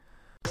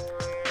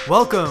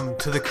Welcome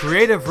to the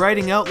Creative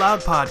Writing Out Loud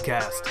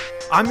podcast.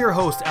 I'm your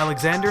host,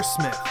 Alexander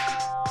Smith.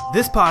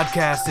 This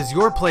podcast is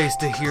your place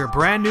to hear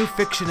brand new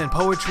fiction and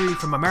poetry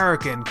from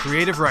American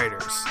creative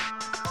writers.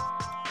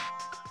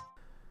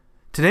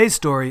 Today's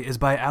story is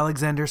by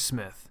Alexander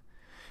Smith.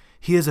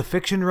 He is a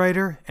fiction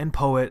writer and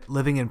poet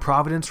living in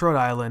Providence, Rhode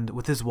Island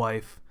with his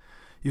wife.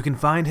 You can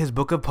find his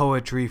book of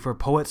poetry for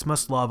Poets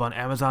Must Love on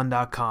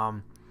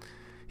Amazon.com.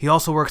 He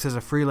also works as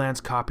a freelance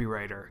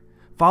copywriter.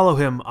 Follow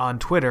him on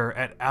Twitter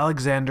at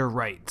Alexander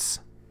Writes.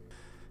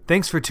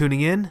 Thanks for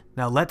tuning in.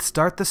 Now let's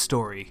start the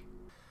story.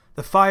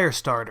 The Fire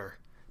Starter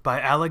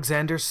by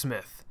Alexander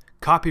Smith.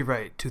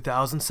 Copyright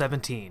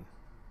 2017.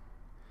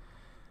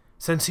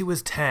 Since he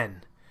was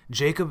 10,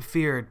 Jacob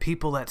feared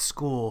people at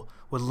school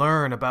would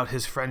learn about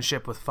his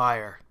friendship with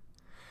fire.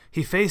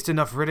 He faced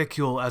enough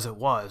ridicule as it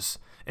was,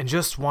 and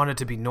just wanted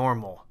to be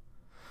normal.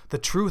 The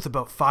truth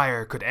about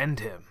fire could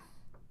end him.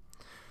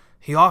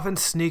 He often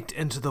sneaked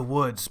into the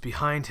woods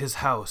behind his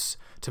house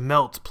to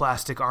melt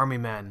plastic army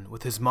men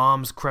with his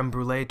mom's creme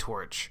brulee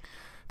torch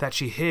that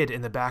she hid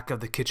in the back of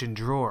the kitchen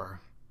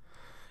drawer.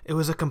 It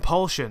was a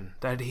compulsion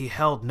that he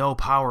held no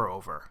power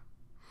over.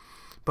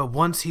 But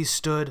once he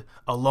stood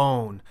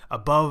alone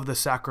above the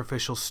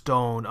sacrificial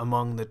stone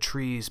among the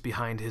trees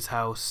behind his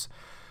house,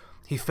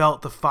 he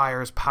felt the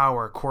fire's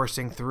power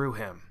coursing through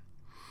him.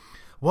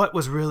 What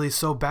was really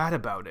so bad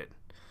about it?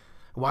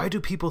 Why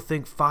do people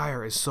think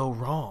fire is so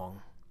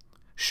wrong?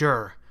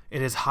 Sure,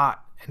 it is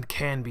hot and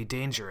can be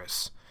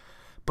dangerous,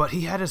 but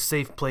he had a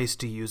safe place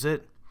to use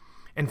it,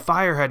 and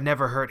fire had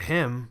never hurt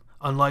him,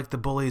 unlike the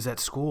bullies at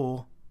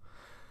school.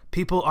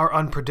 People are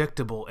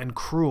unpredictable and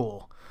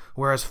cruel,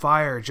 whereas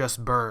fire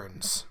just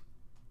burns.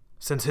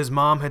 Since his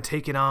mom had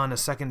taken on a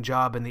second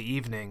job in the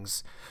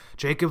evenings,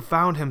 Jacob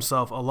found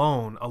himself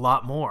alone a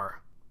lot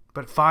more,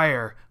 but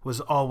fire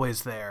was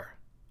always there,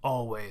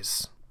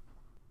 always.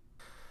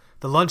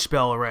 The lunch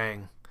bell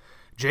rang.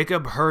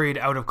 Jacob hurried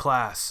out of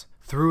class,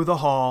 through the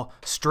hall,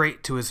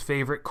 straight to his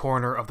favorite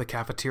corner of the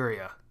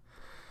cafeteria.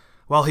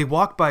 While he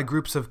walked by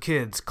groups of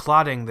kids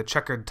clodding the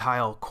checkered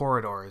tile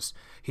corridors,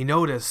 he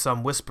noticed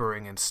some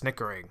whispering and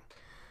snickering.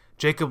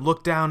 Jacob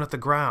looked down at the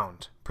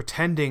ground,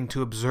 pretending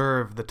to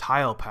observe the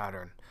tile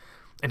pattern,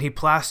 and he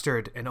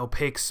plastered an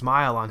opaque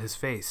smile on his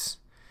face.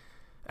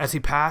 As he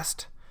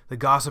passed, the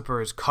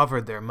gossipers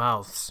covered their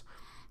mouths,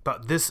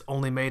 but this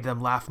only made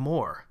them laugh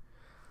more.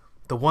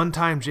 The one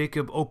time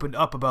Jacob opened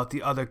up about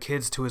the other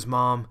kids to his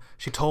mom,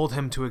 she told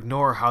him to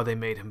ignore how they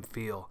made him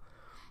feel,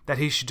 that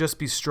he should just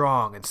be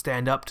strong and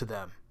stand up to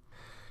them.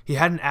 He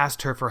hadn't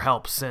asked her for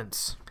help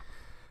since.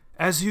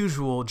 As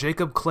usual,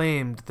 Jacob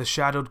claimed the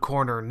shadowed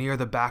corner near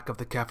the back of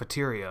the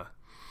cafeteria.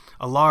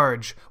 A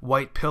large,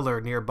 white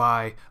pillar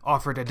nearby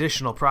offered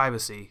additional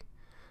privacy.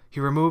 He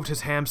removed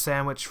his ham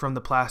sandwich from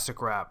the plastic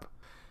wrap.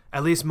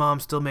 At least Mom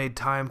still made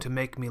time to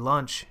make me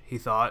lunch, he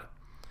thought.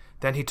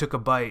 Then he took a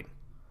bite.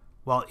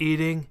 While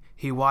eating,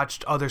 he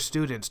watched other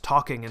students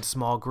talking in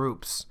small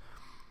groups.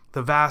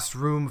 The vast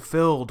room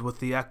filled with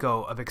the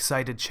echo of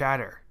excited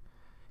chatter.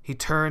 He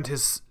turned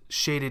his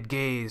shaded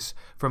gaze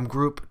from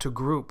group to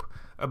group,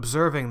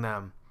 observing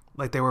them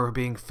like they were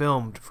being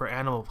filmed for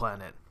Animal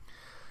Planet.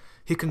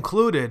 He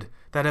concluded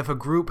that if a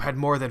group had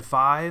more than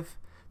 5,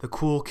 the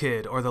cool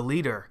kid or the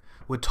leader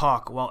would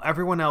talk while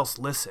everyone else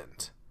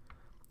listened.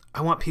 I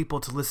want people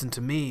to listen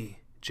to me,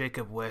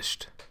 Jacob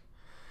wished.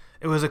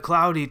 It was a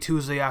cloudy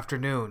Tuesday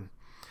afternoon.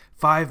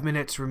 5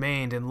 minutes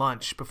remained in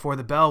lunch before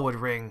the bell would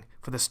ring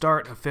for the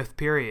start of 5th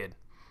period.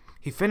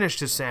 He finished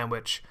his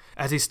sandwich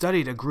as he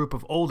studied a group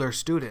of older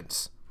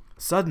students.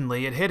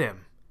 Suddenly it hit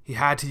him. He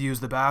had to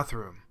use the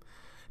bathroom.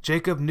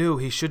 Jacob knew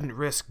he shouldn't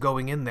risk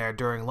going in there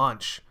during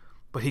lunch,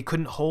 but he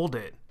couldn't hold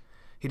it.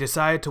 He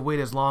decided to wait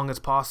as long as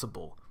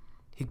possible.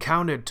 He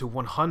counted to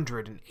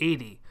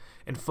 180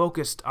 and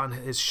focused on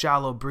his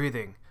shallow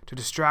breathing to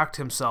distract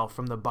himself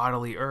from the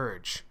bodily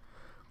urge.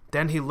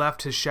 Then he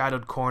left his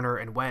shadowed corner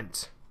and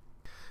went.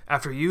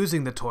 After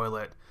using the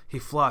toilet, he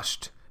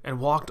flushed and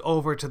walked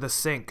over to the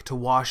sink to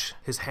wash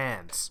his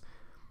hands.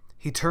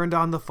 He turned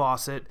on the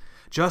faucet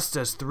just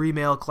as 3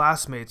 male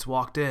classmates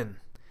walked in.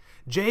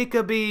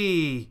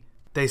 "Jacoby!"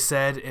 they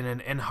said in an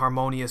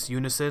inharmonious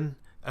unison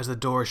as the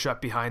door shut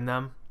behind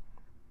them.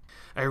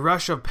 A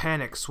rush of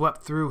panic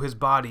swept through his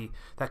body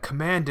that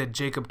commanded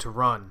Jacob to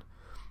run,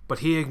 but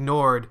he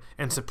ignored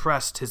and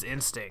suppressed his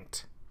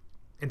instinct.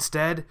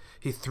 Instead,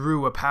 he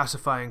threw a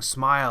pacifying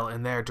smile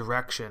in their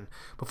direction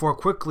before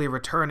quickly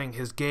returning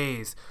his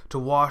gaze to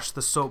wash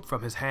the soap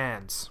from his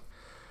hands.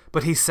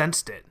 But he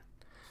sensed it.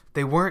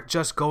 They weren't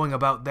just going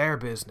about their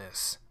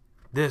business.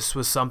 This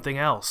was something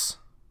else.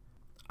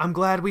 "I'm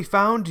glad we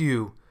found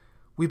you.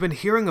 We've been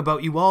hearing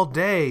about you all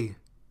day,"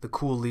 the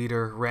cool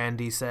leader,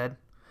 Randy, said.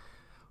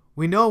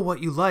 "We know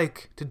what you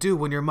like to do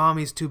when your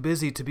mommy's too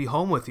busy to be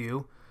home with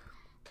you.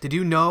 Did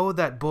you know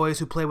that boys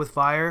who play with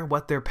fire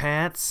wet their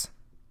pants?"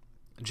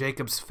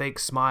 Jacob's fake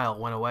smile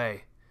went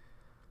away.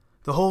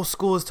 "The whole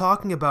school is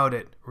talking about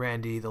it,"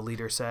 Randy, the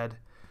leader, said.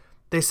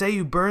 "They say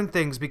you burn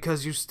things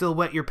because you still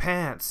wet your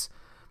pants.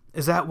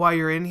 Is that why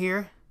you're in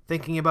here?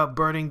 thinking about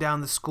burning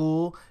down the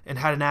school and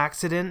had an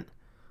accident?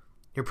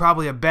 You're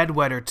probably a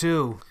bedwetter,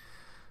 too."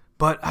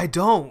 "But I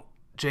don't,"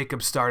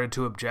 Jacob started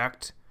to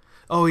object.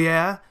 "Oh,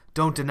 yeah?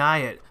 Don't deny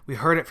it. We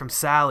heard it from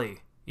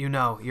Sally. You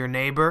know, your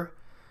neighbor."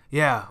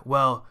 "Yeah,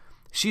 well,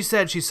 she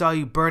said she saw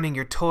you burning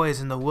your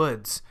toys in the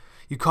woods.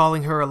 You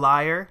calling her a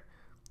liar?"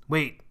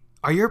 "Wait,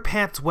 are your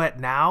pants wet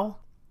now?"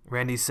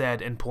 Randy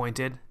said and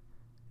pointed.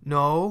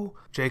 "No,"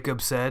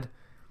 Jacob said.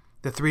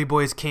 The three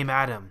boys came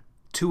at him.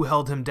 Two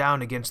held him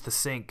down against the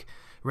sink.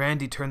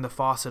 Randy turned the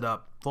faucet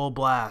up, full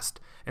blast,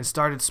 and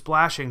started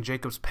splashing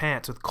Jacob's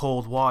pants with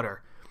cold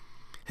water.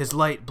 His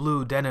light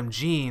blue denim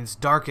jeans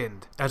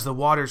darkened as the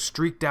water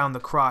streaked down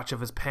the crotch of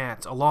his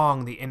pants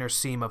along the inner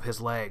seam of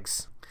his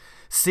legs.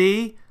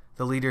 "See?"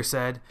 the leader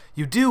said.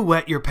 "You do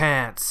wet your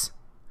pants."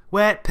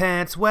 "Wet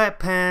pants,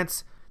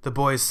 the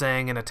boys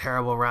sang in a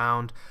terrible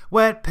round.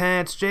 "Wet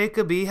pants,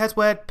 Jacoby has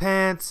wet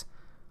pants."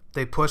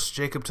 They pushed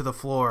Jacob to the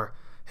floor.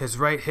 His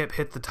right hip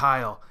hit the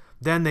tile.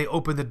 Then they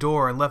opened the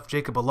door and left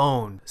Jacob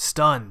alone,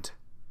 stunned.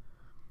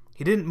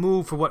 He didn't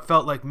move for what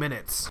felt like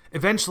minutes.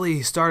 Eventually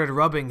he started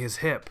rubbing his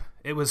hip.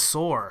 It was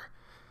sore.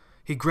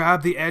 He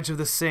grabbed the edge of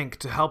the sink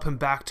to help him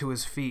back to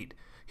his feet.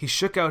 He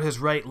shook out his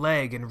right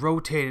leg and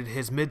rotated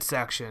his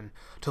midsection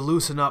to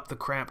loosen up the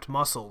cramped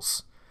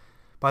muscles.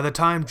 By the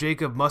time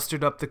Jacob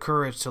mustered up the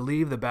courage to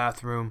leave the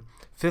bathroom,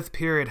 5th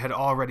period had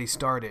already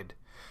started.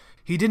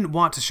 He didn't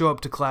want to show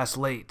up to class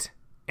late,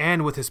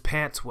 and with his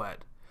pants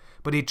wet,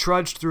 but he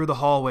trudged through the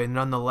hallway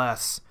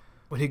nonetheless.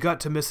 When he got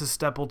to Mrs.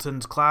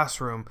 Stapleton's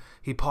classroom,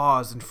 he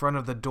paused in front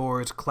of the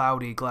door's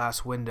cloudy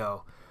glass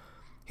window.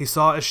 He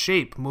saw a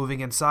shape moving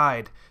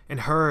inside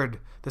and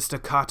heard the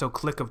staccato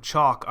click of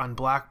chalk on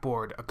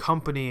blackboard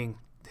accompanying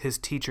his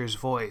teacher's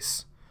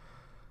voice.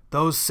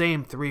 Those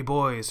same 3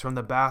 boys from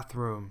the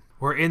bathroom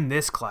were in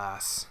this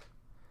class.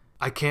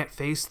 "I can't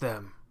face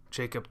them,"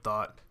 Jacob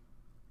thought.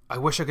 "I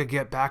wish I could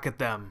get back at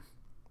them."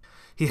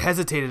 He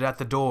hesitated at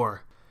the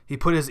door. He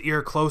put his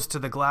ear close to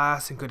the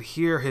glass and could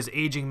hear his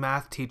aging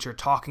math teacher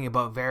talking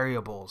about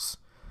variables.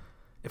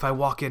 "If I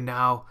walk in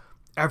now,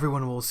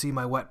 everyone will see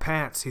my wet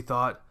pants," he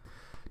thought.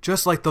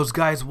 Just like those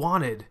guys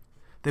wanted.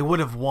 They would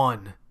have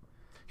won.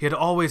 He had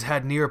always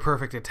had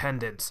near-perfect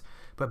attendance,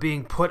 but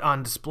being put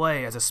on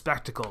display as a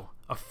spectacle,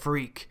 a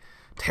freak,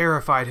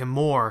 terrified him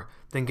more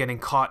than getting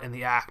caught in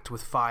the act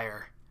with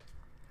fire.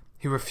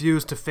 He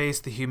refused to face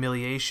the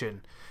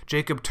humiliation.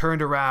 Jacob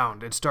turned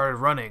around and started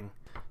running.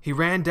 He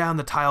ran down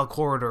the tile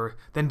corridor,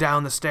 then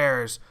down the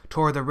stairs,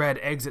 toward the red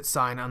exit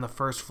sign on the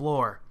first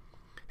floor.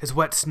 His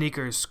wet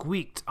sneakers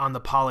squeaked on the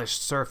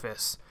polished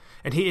surface,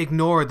 and he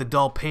ignored the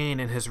dull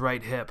pain in his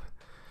right hip.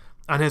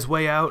 On his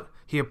way out,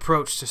 he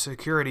approached a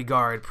security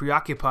guard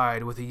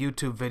preoccupied with a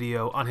YouTube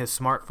video on his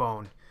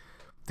smartphone.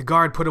 The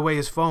guard put away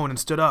his phone and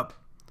stood up.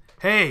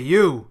 "Hey,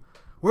 you!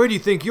 Where do you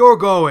think you're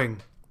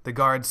going?" the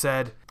guard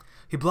said.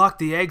 He blocked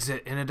the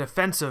exit in a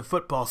defensive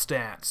football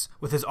stance,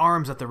 with his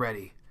arms at the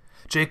ready.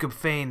 Jacob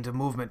feigned a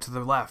movement to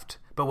the left,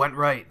 but went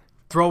right,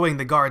 throwing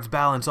the guard's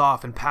balance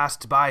off and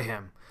passed by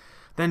him.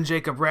 Then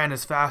Jacob ran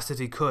as fast as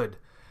he could.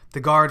 The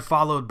guard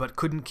followed but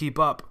couldn't keep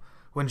up.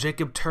 When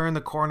Jacob turned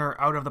the corner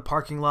out of the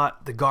parking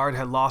lot, the guard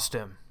had lost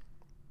him.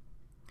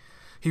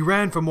 He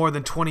ran for more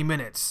than 20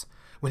 minutes.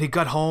 When he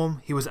got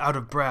home, he was out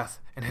of breath,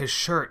 and his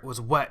shirt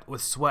was wet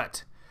with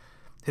sweat.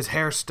 His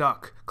hair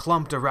stuck,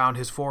 clumped around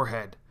his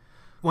forehead.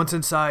 Once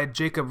inside,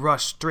 Jacob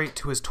rushed straight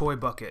to his toy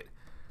bucket.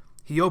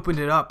 He opened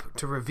it up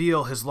to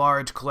reveal his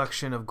large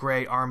collection of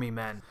gray army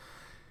men.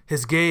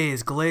 His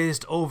gaze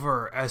glazed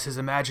over as his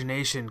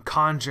imagination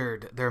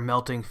conjured their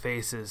melting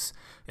faces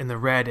in the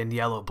red and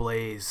yellow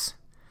blaze.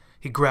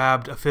 He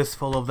grabbed a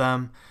fistful of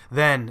them,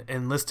 then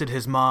enlisted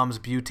his mom's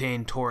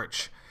butane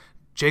torch.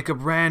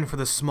 Jacob ran for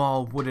the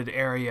small wooded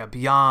area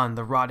beyond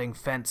the rotting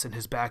fence in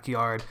his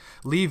backyard,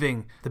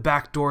 leaving the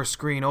back door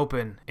screen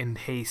open in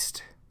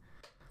haste.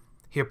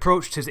 He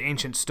approached his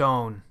ancient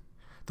stone.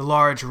 The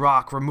large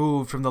rock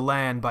removed from the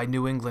land by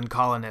New England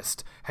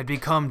colonists had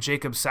become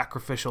Jacob's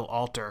sacrificial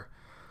altar.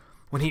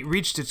 When he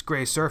reached its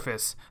gray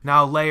surface,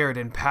 now layered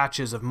in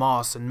patches of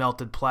moss and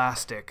melted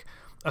plastic,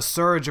 a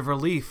surge of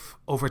relief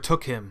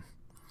overtook him.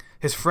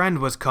 His friend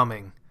was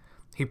coming.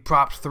 He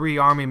propped 3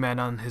 army men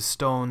on his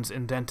stone's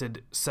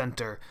indented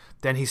center.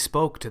 Then he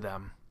spoke to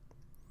them.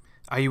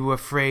 "Are you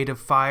afraid of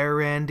fire,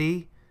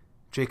 Randy?"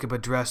 Jacob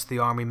addressed the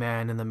army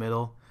man in the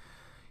middle.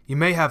 "You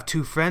may have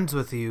 2 friends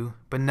with you,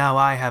 but now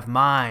I have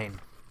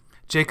mine."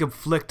 Jacob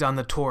flicked on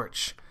the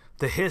torch.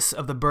 The hiss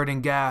of the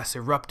burning gas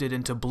erupted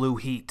into blue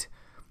heat.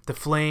 The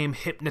flame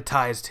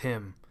hypnotized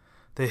him.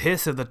 The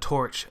hiss of the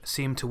torch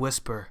seemed to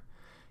whisper,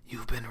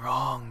 "You've been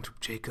wronged,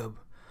 Jacob.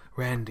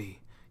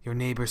 Randy, your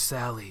neighbor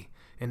Sally,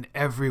 and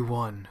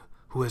everyone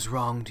who has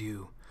wronged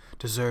you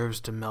deserves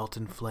to melt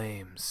in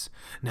flames.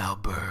 Now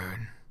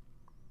burn."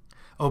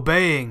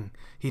 Obeying,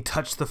 he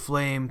touched the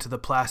flame to the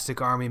plastic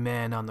army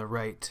man on the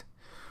right.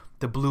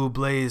 The blue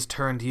blaze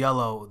turned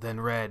yellow,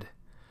 then red.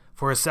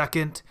 For a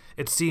second,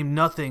 it seemed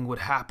nothing would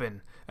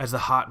happen as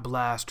the hot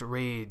blast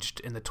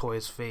raged in the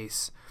toy's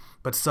face.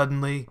 But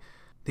suddenly,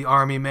 The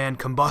army man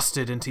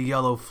combusted into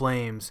yellow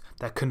flames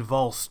that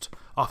convulsed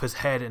off his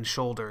head and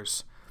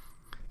shoulders.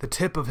 The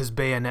tip of his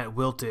bayonet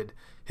wilted,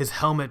 his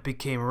helmet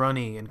became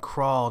runny and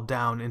crawled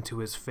down into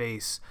his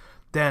face.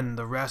 Then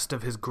the rest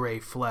of his gray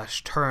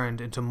flesh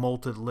turned into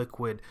molten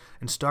liquid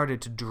and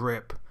started to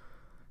drip.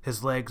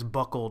 His legs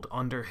buckled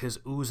under his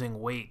oozing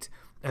weight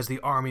as the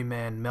army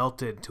man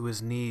melted to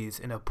his knees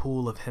in a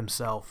pool of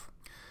himself.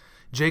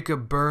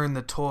 Jacob burned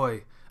the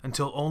toy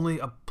until only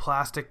a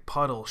plastic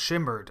puddle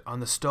shimmered on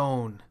the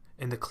stone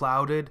in the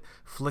clouded,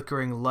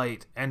 flickering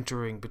light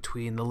entering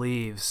between the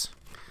leaves.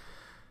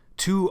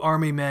 2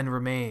 army men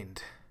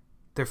remained,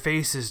 their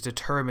faces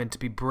determined to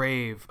be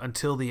brave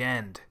until the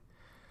end.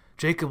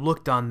 Jacob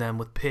looked on them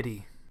with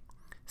pity.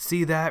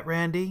 "See that,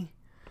 Randy?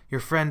 Your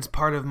friend's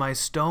part of my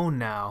stone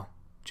now,"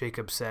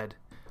 Jacob said.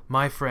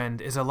 "My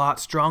friend is a lot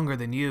stronger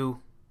than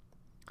you."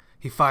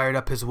 He fired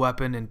up his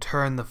weapon and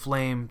turned the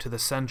flame to the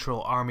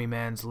central army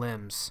man's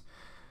limbs.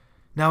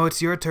 "Now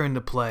it's your turn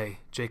to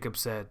play," Jacob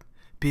said.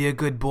 "Be a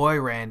good boy,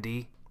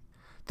 Randy."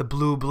 The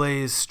blue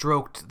blaze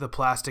stroked the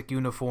plastic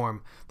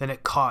uniform, then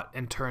it caught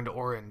and turned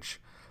orange.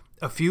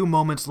 A few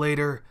moments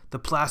later, the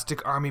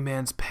plastic army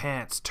man's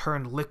pants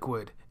turned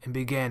liquid and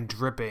began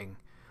dripping.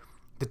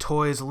 The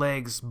toy's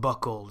legs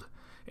buckled,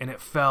 and it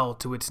fell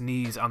to its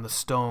knees on the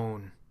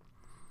stone.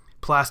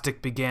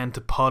 Plastic began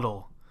to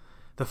puddle.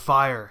 The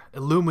fire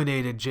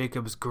illuminated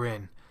Jacob's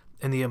grin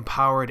and the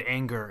empowered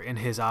anger in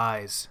his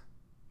eyes.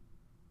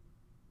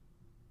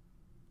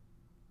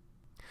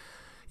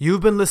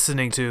 You've been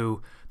listening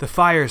to The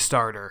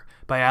Firestarter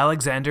by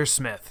Alexander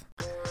Smith.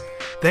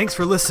 Thanks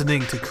for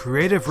listening to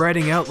Creative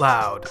Writing Out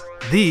Loud,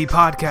 the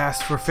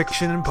podcast for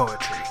fiction and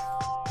poetry.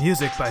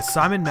 Music by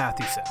Simon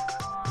Mathewson.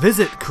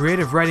 Visit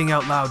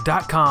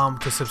creativewritingoutloud.com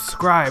to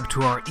subscribe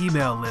to our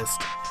email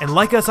list and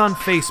like us on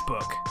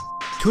Facebook.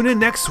 Tune in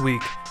next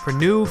week for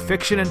new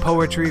fiction and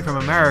poetry from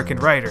American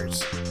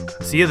writers.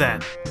 See you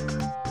then.